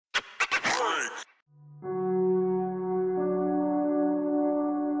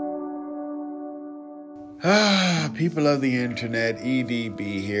People of the internet, EDB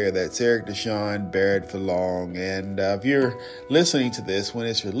here. That's Eric Deshaun Barrett for long. And if you're listening to this when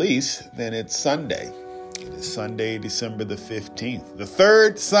it's released, then it's Sunday. It is Sunday, December the 15th, the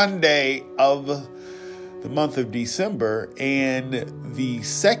third Sunday of the month of December, and the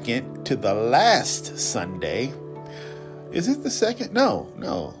second to the last Sunday. Is it the second?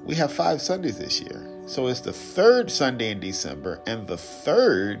 No. We have 5 Sundays this year. So it's the third Sunday in December, and the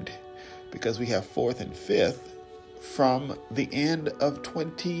third, because we have 4th and 5th, from the end of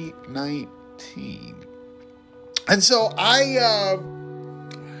 2019. And so I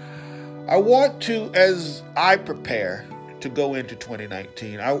want to, as I prepare to go into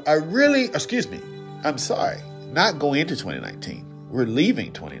 2019, not going into 2019. We're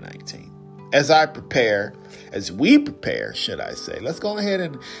leaving 2019. As we prepare, should I say, let's go ahead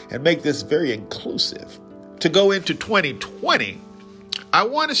and make this very inclusive. To go into 2020, I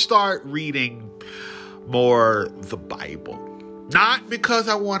want to start reading more the Bible. Not because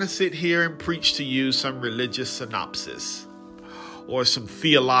I want to sit here and preach to you some religious synopsis or some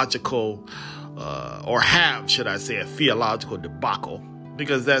theological, a theological debacle,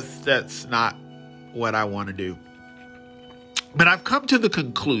 because that's not what I want to do. But I've come to the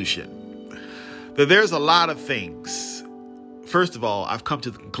conclusion that there's a lot of things. First of all, I've come to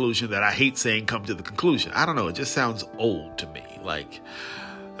the conclusion that I hate saying come to the conclusion. I don't know. It just sounds old to me. Like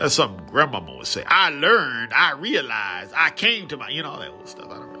that's something grandmama would say. I learned, I realized, I came to my, all that old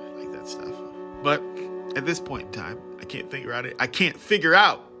stuff. I don't really like that stuff. But at this point in time, I can't figure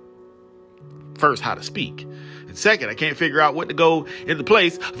out first how to speak. And second, I can't figure out what to go into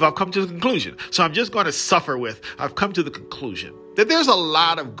place if I've come to the conclusion. So I'm just going to suffer with, I've come to the conclusion that there's a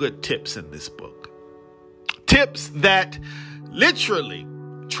lot of good tips in this book. Tips that literally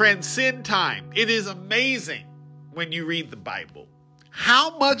transcend time. It is amazing when you read the Bible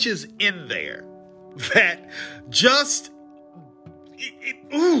how much is in there that just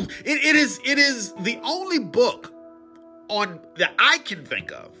it is the only book that I can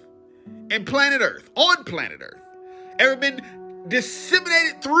think of on planet Earth, ever been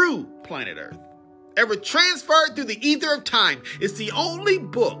disseminated through planet Earth, ever transferred through the ether of time. It's the only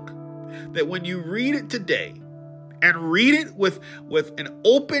book that when you read it today and read it with an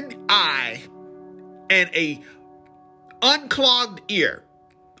open eye and a unclogged ear,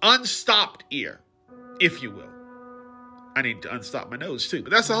 unstopped ear, if you will. I need to unstop my nose too,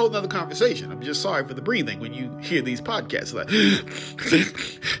 but that's a whole nother conversation. I'm just sorry for the breathing when you hear these podcasts. Like,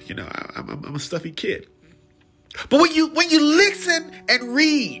 I'm a stuffy kid. But when you listen and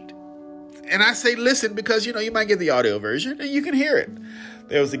read, and I say listen because, you might get the audio version and you can hear it.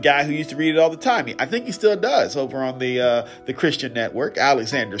 There was a guy who used to read it all the time. I think he still does over on the Christian network,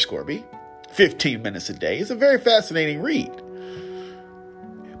 Alexander Scorby. 15 minutes a day. It's a very fascinating read.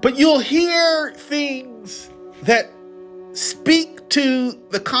 But you'll hear things that speak to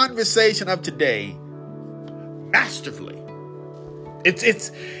the conversation of today masterfully. It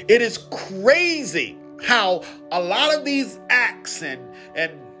is crazy how a lot of these acts and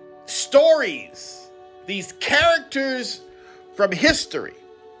stories, these characters from history,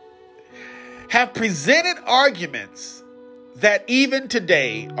 have presented arguments that even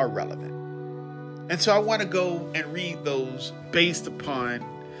today are relevant. And so I want to go and read those based upon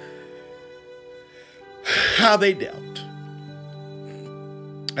how they dealt.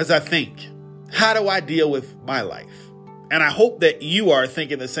 As I think, how do I deal with my life? And I hope that you are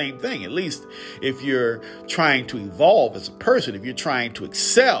thinking the same thing, at least if you're trying to evolve as a person, if you're trying to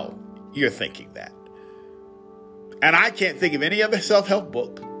excel, you're thinking that. And I can't think of any other self-help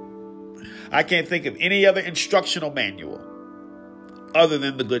book. I can't think of any other instructional manual other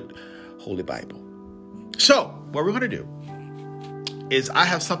than the good Holy Bible. So what we're going to do is I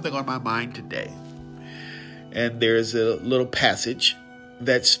have something on my mind today. And there's a little passage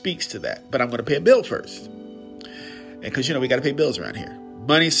that speaks to that. But I'm going to pay a bill first. And because, we got to pay bills around here.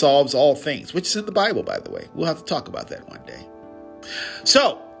 Money solves all things, which is in the Bible, by the way. We'll have to talk about that one day.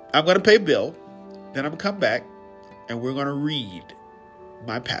 So I'm going to pay a bill. Then I'm going to come back and we're going to read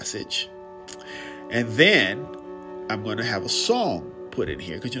my passage. And then I'm going to have a song put in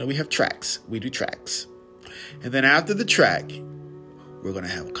here because, we have tracks. We do tracks. And then after the track, we're going to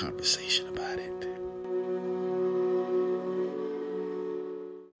have a conversation about it.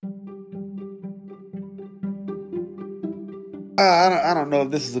 I don't know if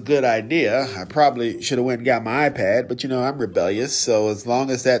this is a good idea. I probably should have went and got my iPad, but I'm rebellious. So as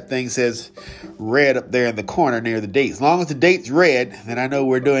long as that thing says red up there in the corner near the date, as long as the date's red, then I know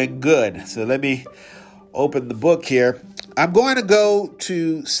we're doing good. So let me open the book here. I'm going to go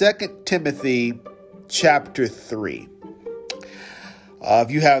to 2 Timothy chapter 3.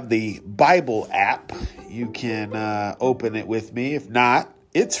 If you have the Bible app, you can open it with me. If not,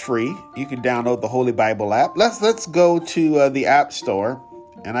 it's free. You can download the Holy Bible app. Let's go to the App Store,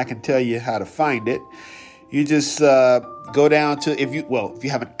 and I can tell you how to find it. You just go down to, if you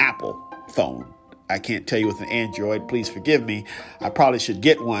have an Apple phone. I can't tell you with an Android. Please forgive me. I probably should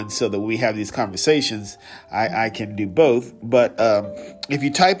get one so that we have these conversations. I can do both. But if you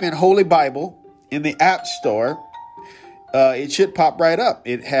type in Holy Bible in the App Store, it should pop right up.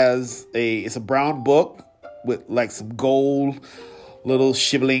 It's a brown book with like some gold little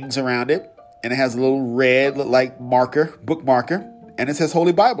shibboleths around it. And it has a little red like book marker. And it says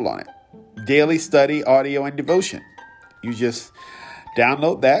Holy Bible on it. Daily study, audio, and devotion. You just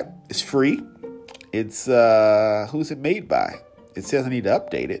download that. It's free. It's, who's it made by? It says I need to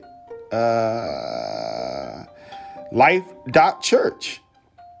update it. Life.church.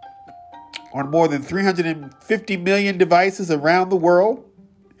 On more than 350 million devices around the world.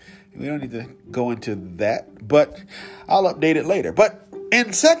 We don't need to go into that, but I'll update it later. But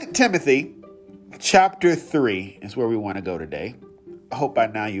in 2 Timothy chapter 3 is where we want to go today. I hope by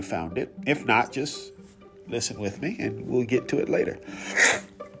now you found it. If not, just listen with me and we'll get to it later.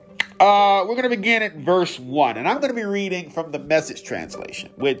 We're going to begin at verse 1, and I'm going to be reading from the Message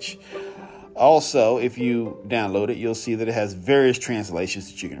translation, which also, if you download it, you'll see that it has various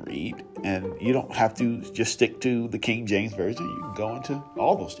translations that you can read, and you don't have to just stick to the King James Version. You can go into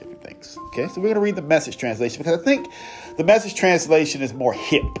all those different things. Okay, so we're going to read the Message translation because I think the Message translation is more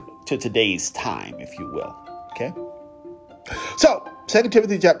hip to today's time, if you will. Okay, so 2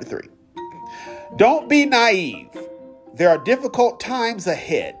 Timothy chapter 3. Don't be naive. There are difficult times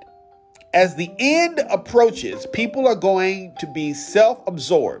ahead. As the end approaches, people are going to be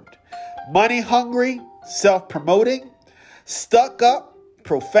self-absorbed, money-hungry, self-promoting, stuck up,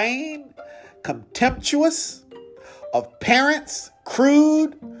 profane, contemptuous of parents,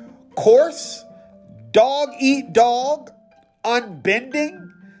 crude, coarse, dog-eat-dog,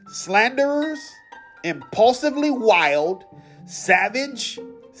 unbending, slanderers, impulsively wild, savage,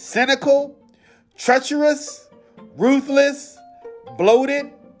 cynical, treacherous, ruthless, bloated,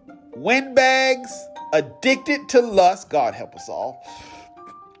 windbags, addicted to lust, God help us all,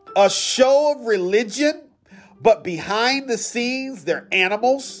 a show of religion, but behind the scenes, they're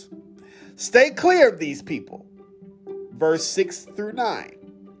animals. Stay clear of these people. Verse 6 through 9.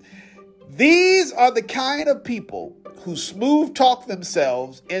 These are the kind of people who smooth talk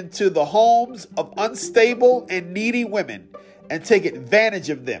themselves into the homes of unstable and needy women and take advantage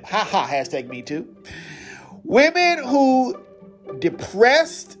of them. Ha ha, hashtag me too. Women who,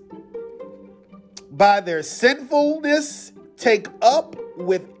 depressed by their sinfulness, take up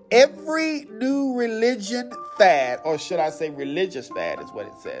with every new religion fad, or should I say religious fad is what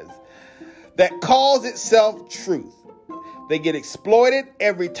it says, that calls itself truth. They get exploited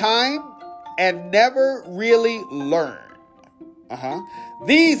every time and never really learn.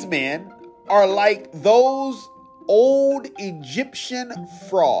 These men are like those old Egyptian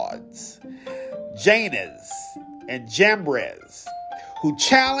frauds, Jannes and Jambres, who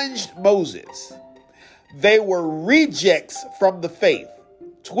challenged Moses. They were rejects from the faith,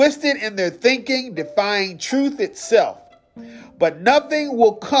 twisted in their thinking, defying truth itself. But nothing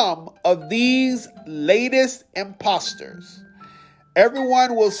will come of these latest imposters.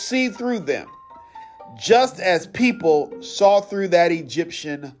 Everyone will see through them, just as people saw through that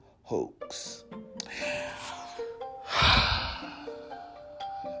Egyptian hoax.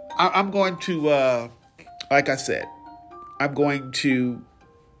 I'm going to, like I said, I'm going to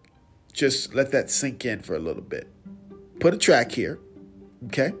just let that sink in for a little bit. Put a track here,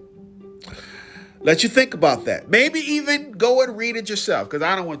 okay? Let you think about that. Maybe even go and read it yourself, because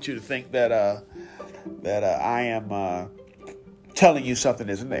I don't want you to think that I am telling you something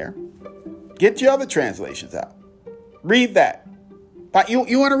isn't there. Get your other translations out. Read that. But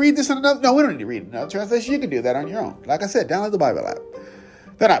you want to read this in another? No, we don't need to read another translation. You can do that on your own. Like I said, download the Bible app.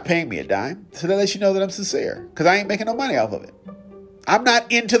 They're not paying me a dime, so that lets you know that I'm sincere, because I ain't making no money off of it. I'm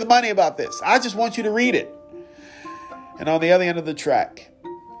not into the money about this. I just want you to read it. And on the other end of the track,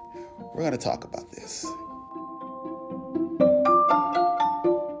 we're going to talk about this.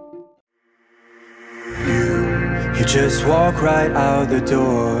 You just walk right out the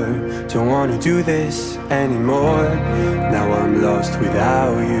door. Don't want to do this anymore. Now I'm lost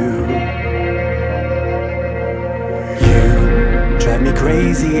without you. You drive me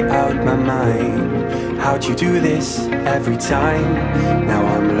crazy out my mind. How'd you do this every time? Now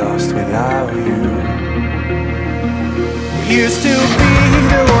I'm lost without you. You used to be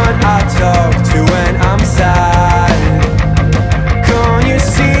the one I talk to when I'm sad.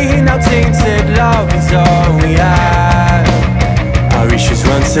 see now tainted love is all we have? Our issues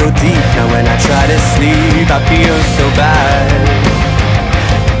run so deep, now when I try to sleep I feel so bad.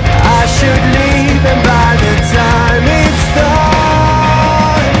 I should leave and by the time it's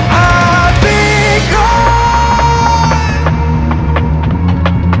done I'll be gone.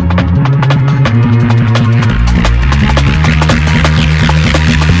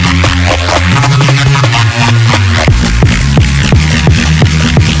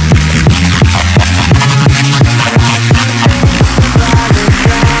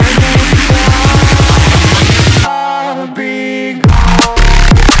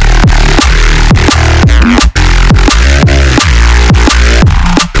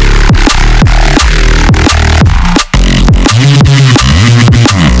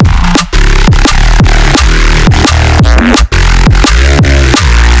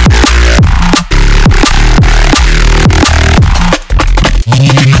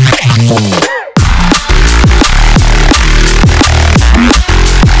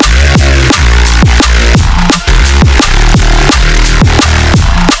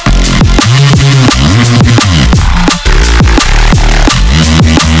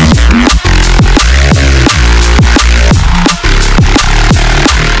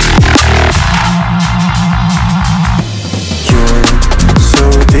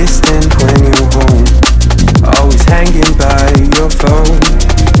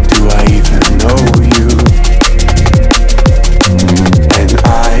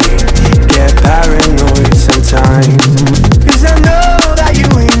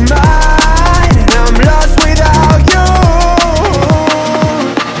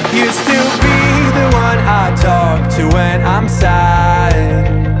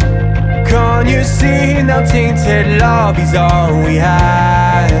 Tainted love is all we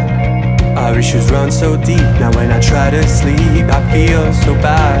had. Our issues run so deep, now when I try to sleep I feel so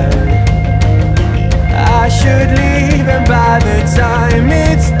bad. I should leave and by the time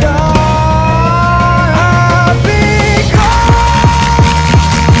it's done I'll be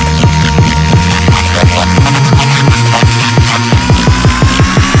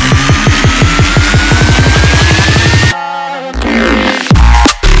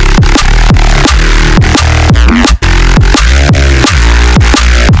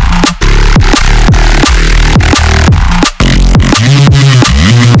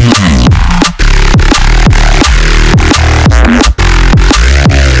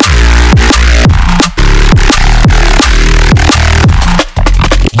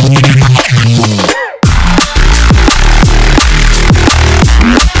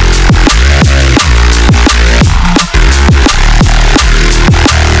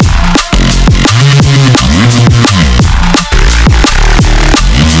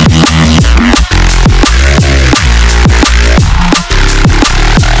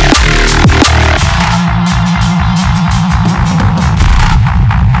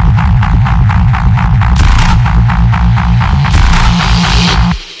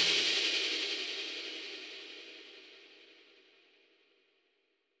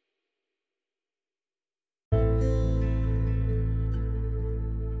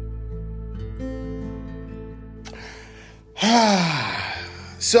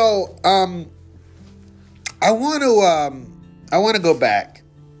So, I want to go back.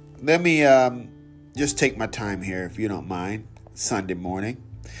 Let me just take my time here, if you don't mind. Sunday morning.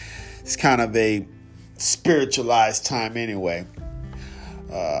 It's kind of a spiritualized time anyway.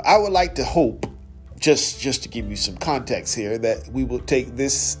 I would like to hope, just to give you some context here, that we will take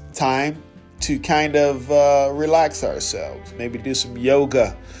this time to kind of relax ourselves. Maybe do some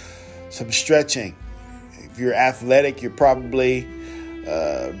yoga, some stretching. If you're athletic, you're probably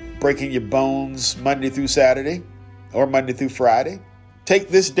breaking your bones Monday through Saturday or Monday through Friday. Take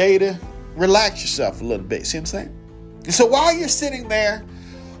this day to relax yourself a little bit. See what I'm saying? And so while you're sitting there,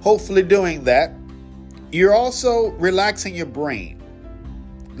 hopefully doing that, you're also relaxing your brain.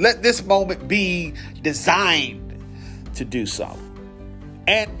 Let this moment be designed to do so.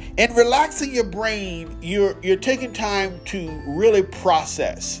 And in relaxing your brain, you're taking time to really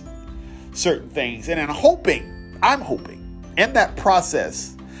process certain things. And I'm hoping, in that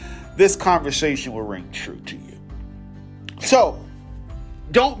process, this conversation will ring true to you. So,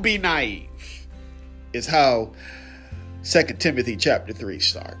 don't be naive, is how 2 Timothy chapter 3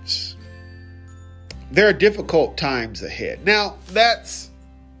 starts. There are difficult times ahead. Now,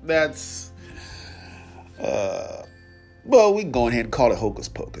 well, we can go ahead and call it hocus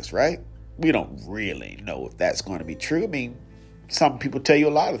pocus, right? We don't really know if that's going to be true. I mean, some people tell you a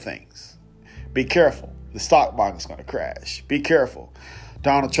lot of things. Be careful. The stock market's going to crash. Be careful.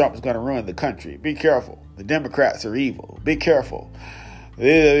 Donald Trump is going to ruin the country. Be careful. The Democrats are evil. Be careful.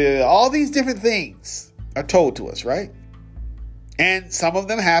 All these different things are told to us, right? And some of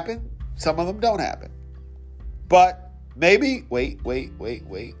them happen, some of them don't happen. But maybe, wait.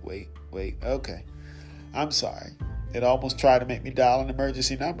 Okay. I'm sorry. It almost tried to make me dial an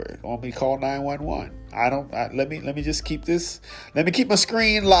emergency number. It want me to call 911. Let me just keep this. Let me keep my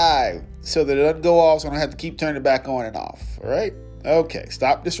screen live so that it doesn't go off, so I don't have to keep turning it back on and off. All right? Okay.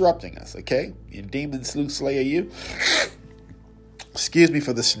 Stop disrupting us, okay? You demon sleuth slayer, you. Excuse me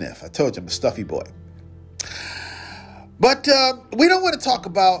for the sniff. I told you I'm a stuffy boy. But we don't want to talk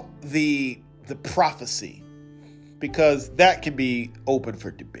about the prophecy, because that can be open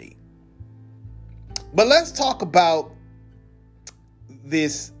for debate. But let's talk about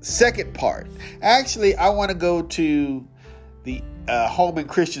this second part. Actually, I want to go to the Holman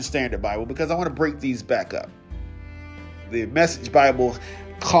Christian Standard Bible, because I want to break these back up. The Message Bible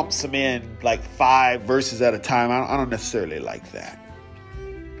clumps them in like 5 verses at a time. I don't necessarily like that.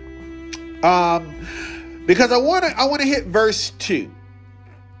 Because I want to hit verse 2.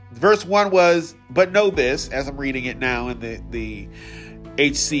 Verse 1 was, but know this, as I'm reading it now in the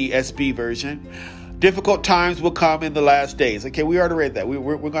HCSB version. Difficult times will come in the last days. Okay, we already read that.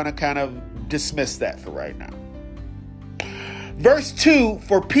 We're going to kind of dismiss that for right now. Verse 2,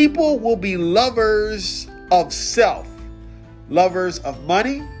 for people will be lovers of self, lovers of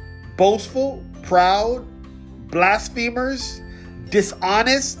money, boastful, proud, blasphemers,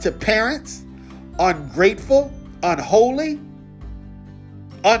 dishonest to parents, ungrateful, unholy,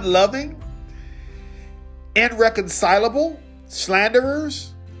 unloving, irreconcilable,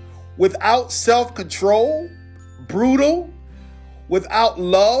 slanderers, without self-control, brutal, without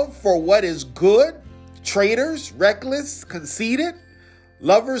love for what is good, traitors, reckless, conceited,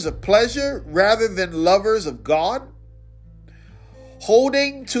 lovers of pleasure rather than lovers of God,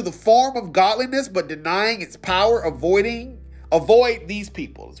 holding to the form of godliness but denying its power, avoid these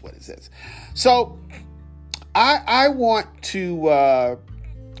people is what it says. So I want to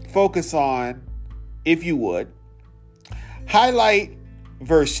focus on, if you would, highlight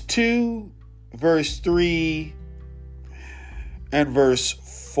verse 2, verse 3, and verse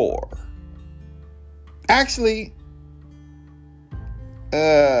 4. Actually, no,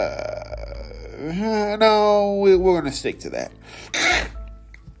 we're going to stick to that.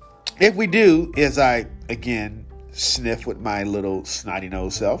 If we do, as I, again, sniff with my little snotty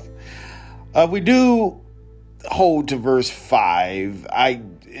nose self, we do hold to verse 5. I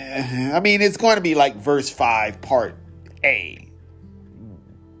mean, it's going to be like verse 5, part A.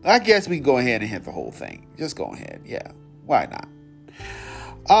 I guess we can go ahead and hit the whole thing. Just go ahead. Yeah. Why not?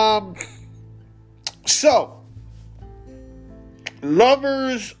 So,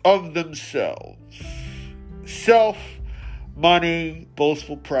 lovers of themselves, self, money,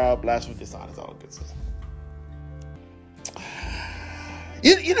 boastful, proud, blasphemous, dishonest, all good stuff.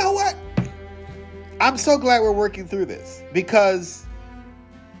 You know what? I'm so glad we're working through this, because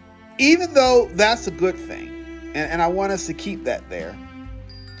even though that's a good thing, and I want us to keep that there,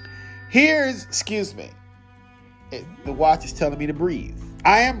 excuse me, the watch is telling me to breathe.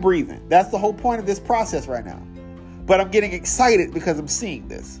 I am breathing. That's the whole point of this process right now. But I'm getting excited because I'm seeing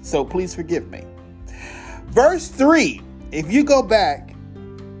this. So please forgive me. Verse 3, if you go back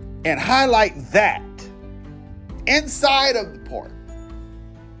and highlight that inside of the part,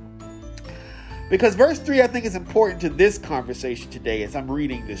 because verse 3, I think, is important to this conversation today as I'm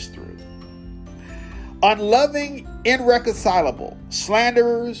reading this through. Unloving, irreconcilable,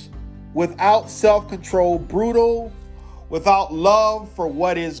 slanderers, without self-control, brutal, without love for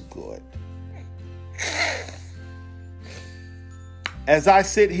what is good. As I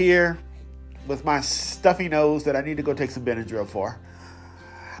sit here with my stuffy nose that I need to go take some Benadryl for,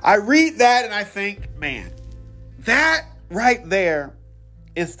 I read that and I think, man, that right there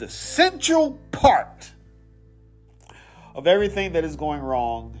is the central part of everything that is going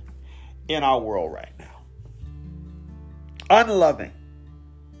wrong in our world right now. Unloving.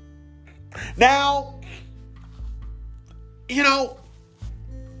 Now,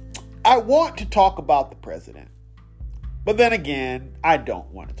 I want to talk about the president, but then again, I don't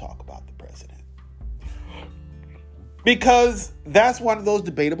want to talk about the president, because that's one of those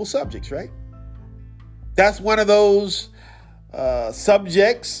debatable subjects, right? That's one of those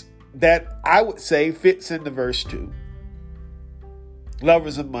subjects that I would say fits into verse 2.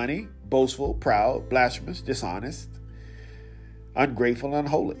 Lovers of money, boastful, proud, blasphemous, dishonest, ungrateful,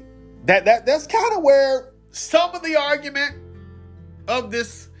 unholy. That's kind of where some of the argument of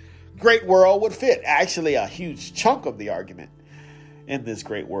this great world would fit. Actually, a huge chunk of the argument in this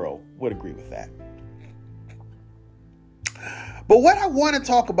great world would agree with that. But what I want to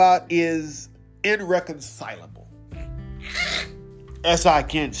talk about is irreconcilable. as I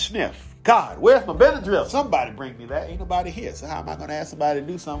can sniff. God, where's my Benadryl? Somebody bring me that. Ain't nobody here. So how am I going to ask somebody to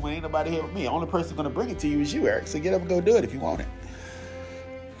do something when ain't nobody here with me? The only person going to bring it to you is you, Eric. So get up and go do it if you want it.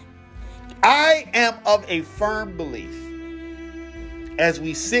 I am of a firm belief, as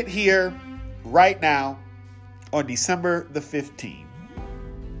we sit here right now on December the 15th,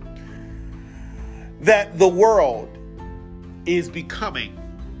 that the world is becoming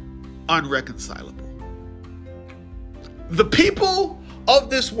unreconcilable. The people of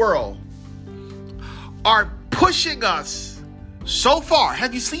this world are pushing us so far.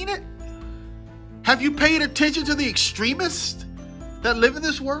 Have you seen it? Have you paid attention to the extremists that live in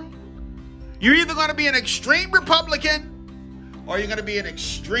this world? You're either going to be an extreme Republican or you're going to be an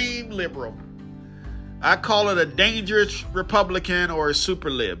extreme liberal. I call it a dangerous Republican or a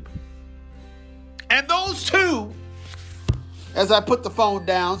super lib. And those two, as I put the phone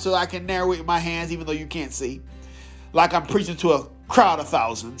down so I can narrow it with my hands even though you can't see, like I'm preaching to a crowd of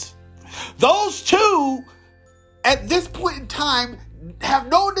thousands. Those two, at this point in time, have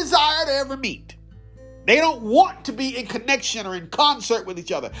no desire to ever meet. They don't want to be in connection or in concert with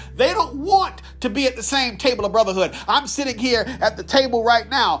each other. They don't want to be at the same table of brotherhood. I'm sitting here at the table right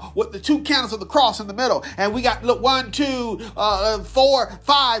now with the two candles of the cross in the middle. And we got, look, 1, 2, 4,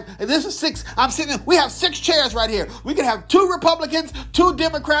 5, and this is 6. I'm sitting, we have 6 chairs right here. We could have 2 Republicans, 2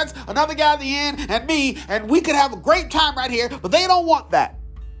 Democrats, another guy at the end, and me, and we could have a great time right here, but they don't want that.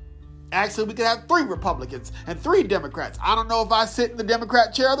 Actually, we could have 3 Republicans and 3 Democrats. I don't know if I sit in the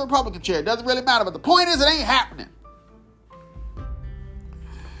Democrat chair or the Republican chair. It doesn't really matter. But the point is, it ain't happening.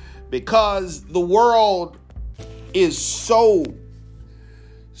 Because the world is so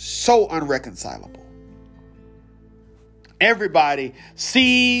unreconcilable. Everybody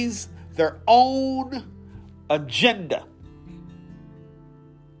sees their own agenda.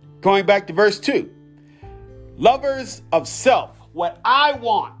 Going back to verse 2. Lovers of self. What I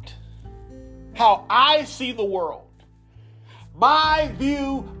want. How I see the world, my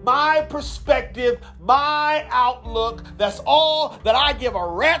view, my perspective, my outlook, that's all that I give a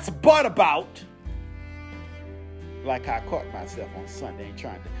rat's butt about. Like I caught myself on Sunday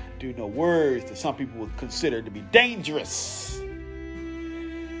trying to do no words that some people would consider to be dangerous.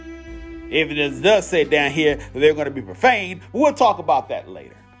 Even as it does say down here that they're going to be profane, we'll talk about that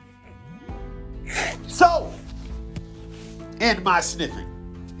later. So, in my sniffing,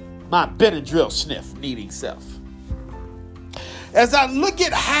 my Benadryl sniff needing self. As I look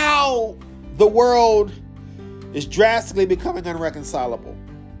at how the world is drastically becoming unreconcilable,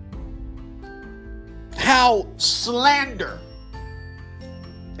 how slander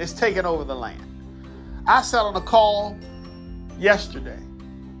is taking over the land. I sat on a call yesterday.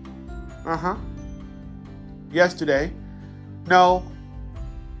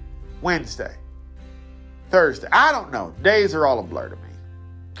 Wednesday. Thursday. I don't know. Days are all a blur to me.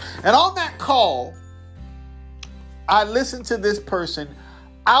 And on that call, I listened to this person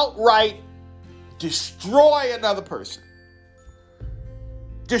outright destroy another person.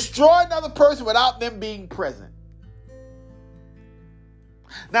 Destroy another person without them being present.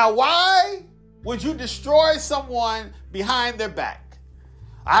 Now, why would you destroy someone behind their back?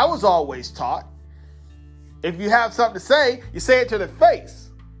 I was always taught, if you have something to say, you say it to their face.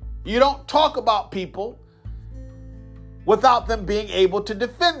 You don't talk about people without them being able to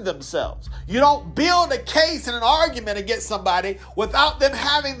defend themselves. You don't build a case and an argument against somebody without them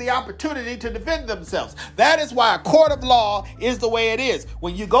having the opportunity to defend themselves. That is why a court of law is the way it is.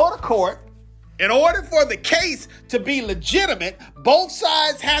 When you go to court, in order for the case to be legitimate, both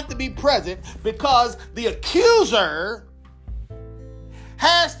sides have to be present because the accuser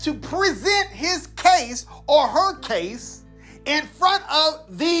has to present his case or her case in front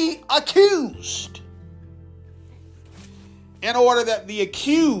of the accused, in order that the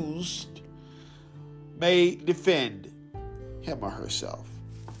accused may defend him or herself.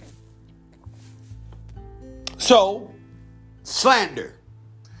 So, slander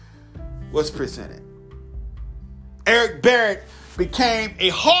was presented. Eric Barrett became a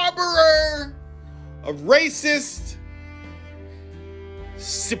harborer of racist,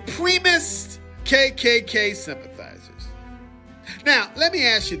 supremacist KKK sympathizers. Now, let me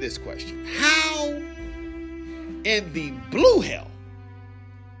ask you this question. How in the blue hell,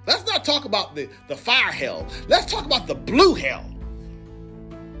 let's not talk about the fire hell, let's talk about the blue hell,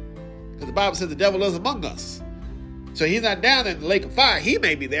 because the Bible says the devil lives among us, so he's not down in the lake of fire. He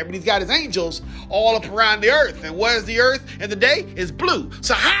may be there, but he's got his angels all up around the earth. And what is the earth in the day? It's blue.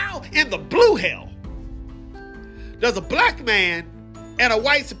 So how in the blue hell does a black man and a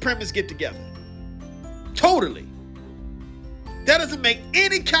white supremacist get together? Totally. That doesn't make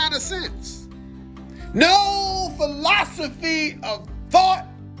any kind of sense. No philosophy of thought,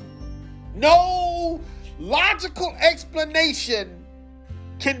 no logical explanation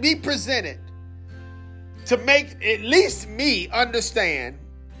can be presented to make at least me understand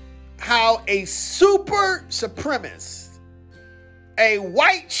how a super supremacist, a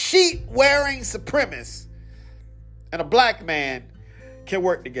white sheet wearing supremacist, and a black man can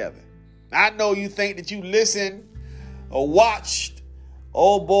work together. I know you think that you listened or watched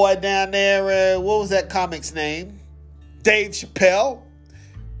old boy down there, what was that comic's name? Dave Chappelle,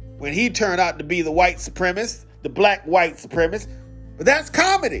 when he turned out to be the white supremacist, the black white supremacist. But that's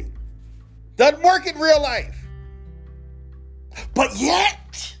comedy. Doesn't work in real life. But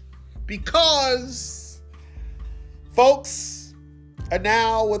yet, because folks are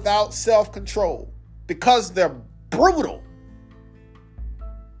now without self-control, because they're brutal,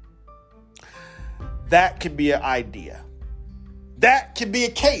 that can be an idea. That can be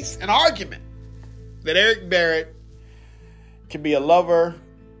a case, an argument that Eric Barrett can be a lover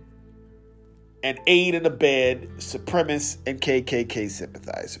and aid and abet supremacists and KKK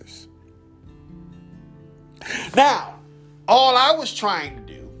sympathizers. Now, all I was trying to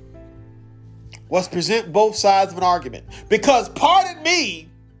do was present both sides of an argument, because pardon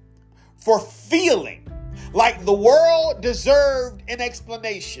me for feeling like the world deserved an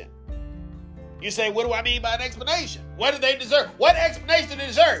explanation. You say, what do I mean by an explanation? What do they deserve? What explanation do they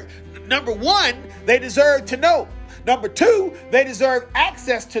deserve? Number one, they deserve to know. Number two, they deserve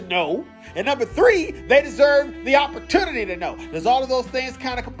access to know. And number three, they deserve the opportunity to know. Does all of those things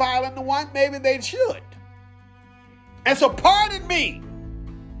kind of compile into one? Maybe they should. And so pardon me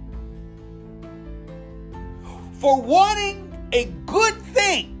for wanting a good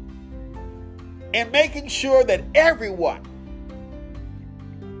thing and making sure that everyone,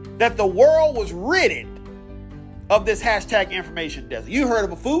 that the world was ridded of this hashtag information desert. You heard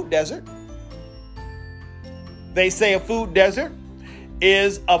of a food desert. They say a food desert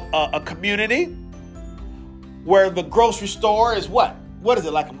is a community where the grocery store is what? What is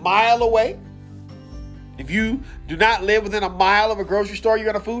it, like a mile away? If you do not live within a mile of a grocery store,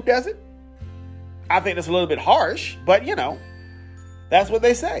 you're in a food desert? I think that's a little bit harsh, but that's what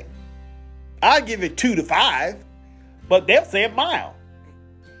they say. I'll give it 2 to 5, but they'll say a mile.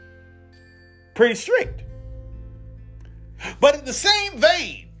 Pretty strict. But in the same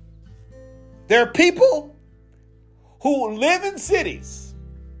vein, there are people who live in cities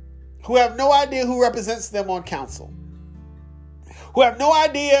who have no idea who represents them on council, who have no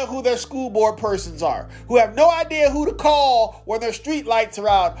idea who their school board persons are, who have no idea who to call when their street lights are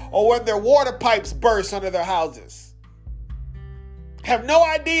out or when their water pipes burst under their houses, have no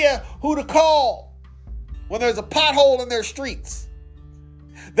idea who to call when there's a pothole in their streets.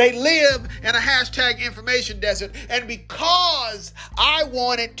 They live in a hashtag information desert. And because I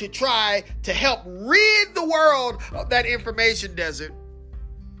wanted to try to help rid the world of that information desert,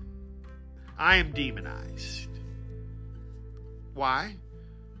 I am demonized. Why?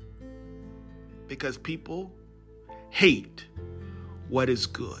 Because people hate what is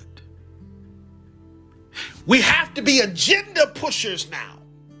good. We have to be agenda pushers now.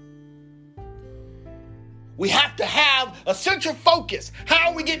 We have to have a central focus. How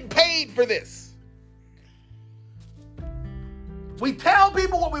are we getting paid for this? We tell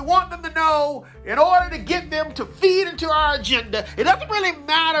people what we want them to know in order to get them to feed into our agenda. It doesn't really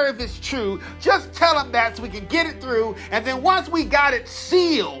matter if it's true. Just tell them that so we can get it through. And then once we got it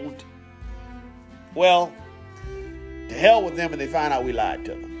sealed, well, to hell with them and they find out we lied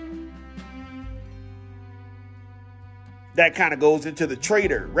to them. That kind of goes into the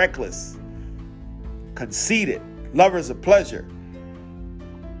traitor, reckless, conceited, lovers of pleasure,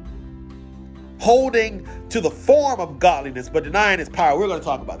 holding to the form of godliness but denying its power. We're going to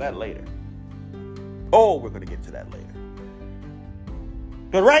talk about that later. Oh, we're going to get to that later.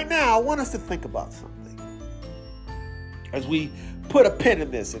 But right now, I want us to think about something as we put a pin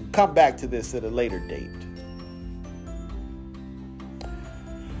in this and come back to this at a later date.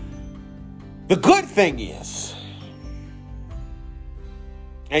 The good thing is,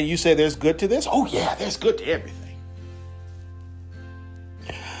 and you say there's good to this? Oh yeah, there's good to everything.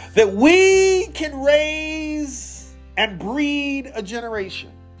 That we can raise and breed a generation,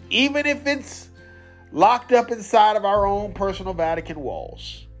 even if it's locked up inside of our own personal Vatican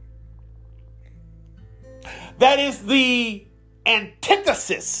walls. That is the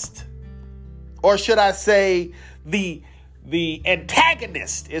antithesis, or should I say the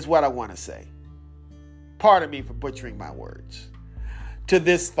antagonist is what I want to say. Pardon me for butchering my words. To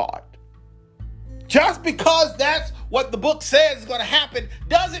this thought. Just because that's what the book says is going to happen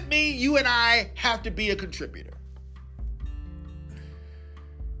doesn't mean you and I have to be a contributor.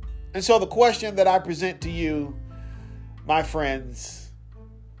 And so the question that I present to you, my friends,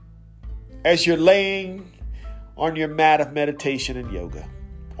 as you're laying on your mat of meditation and yoga,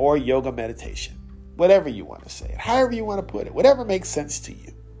 or yoga meditation, whatever you want to say it, however you want to put it, whatever makes sense to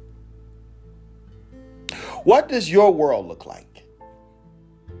you. What does your world look like?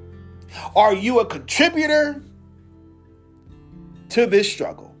 Are you a contributor to this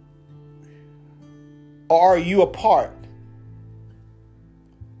struggle? Or are you a part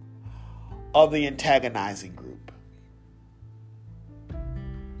of the antagonizing group?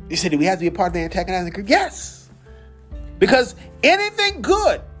 You say, do we have to be a part of the antagonizing group? Yes. Because anything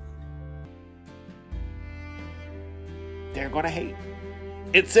good, they're going to hate.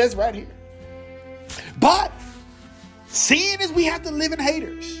 It says right here. But seeing as we have to live in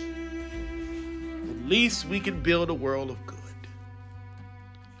haters, at least we can build a world of good.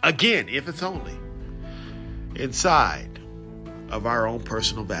 Again, if it's only inside of our own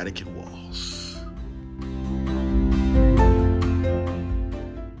personal Vatican walls.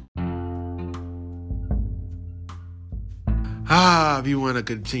 If you want to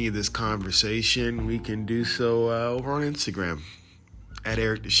continue this conversation, we can do so over on Instagram at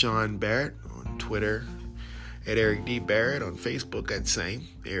Eric Deshaun Barrett, on Twitter at Eric D. Barrett, on Facebook at same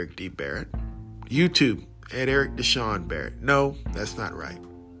Eric D. Barrett, YouTube at Eric Deshaun Barrett. No, that's not right.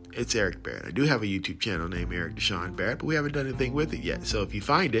 It's Eric Barrett. I do have a YouTube channel named Eric Deshaun Barrett, but we haven't done anything with it yet. So if you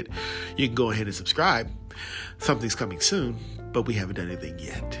find it, you can go ahead and subscribe. Something's coming soon, but we haven't done anything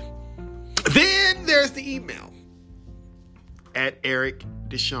yet. Then there's the email at Eric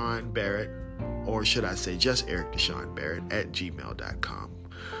Deshaun Barrett, or should I say just Eric Deshaun Barrett at gmail.com,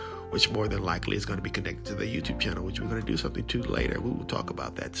 which more than likely is going to be connected to the YouTube channel, which we're going to do something to later. We will talk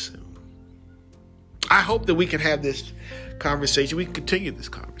about that soon. I hope that we can have this conversation. We can continue this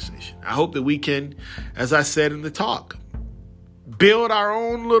conversation. I hope that we can, as I said in the talk, build our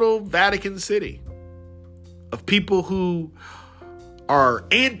own little Vatican City of people who are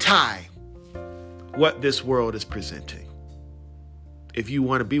anti what this world is presenting. If you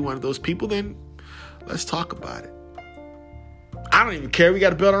want to be one of those people, then let's talk about it. I don't even care. We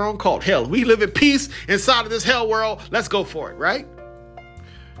got to build our own cult. Hell, we live in peace inside of this hell world. Let's go for it, right?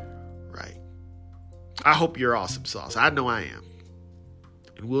 Right. I hope you're awesome sauce. I know I am.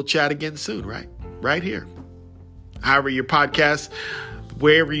 And we'll chat again soon, right? Right here. However your podcast,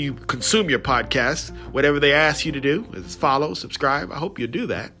 wherever you consume your podcast, whatever they ask you to do is follow, subscribe. I hope you'll do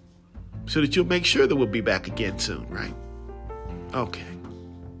that so that you'll make sure that we'll be back again soon, right? Okay.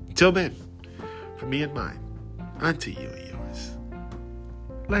 Until then, for me and mine, unto you and yours.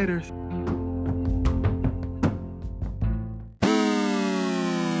 Laters.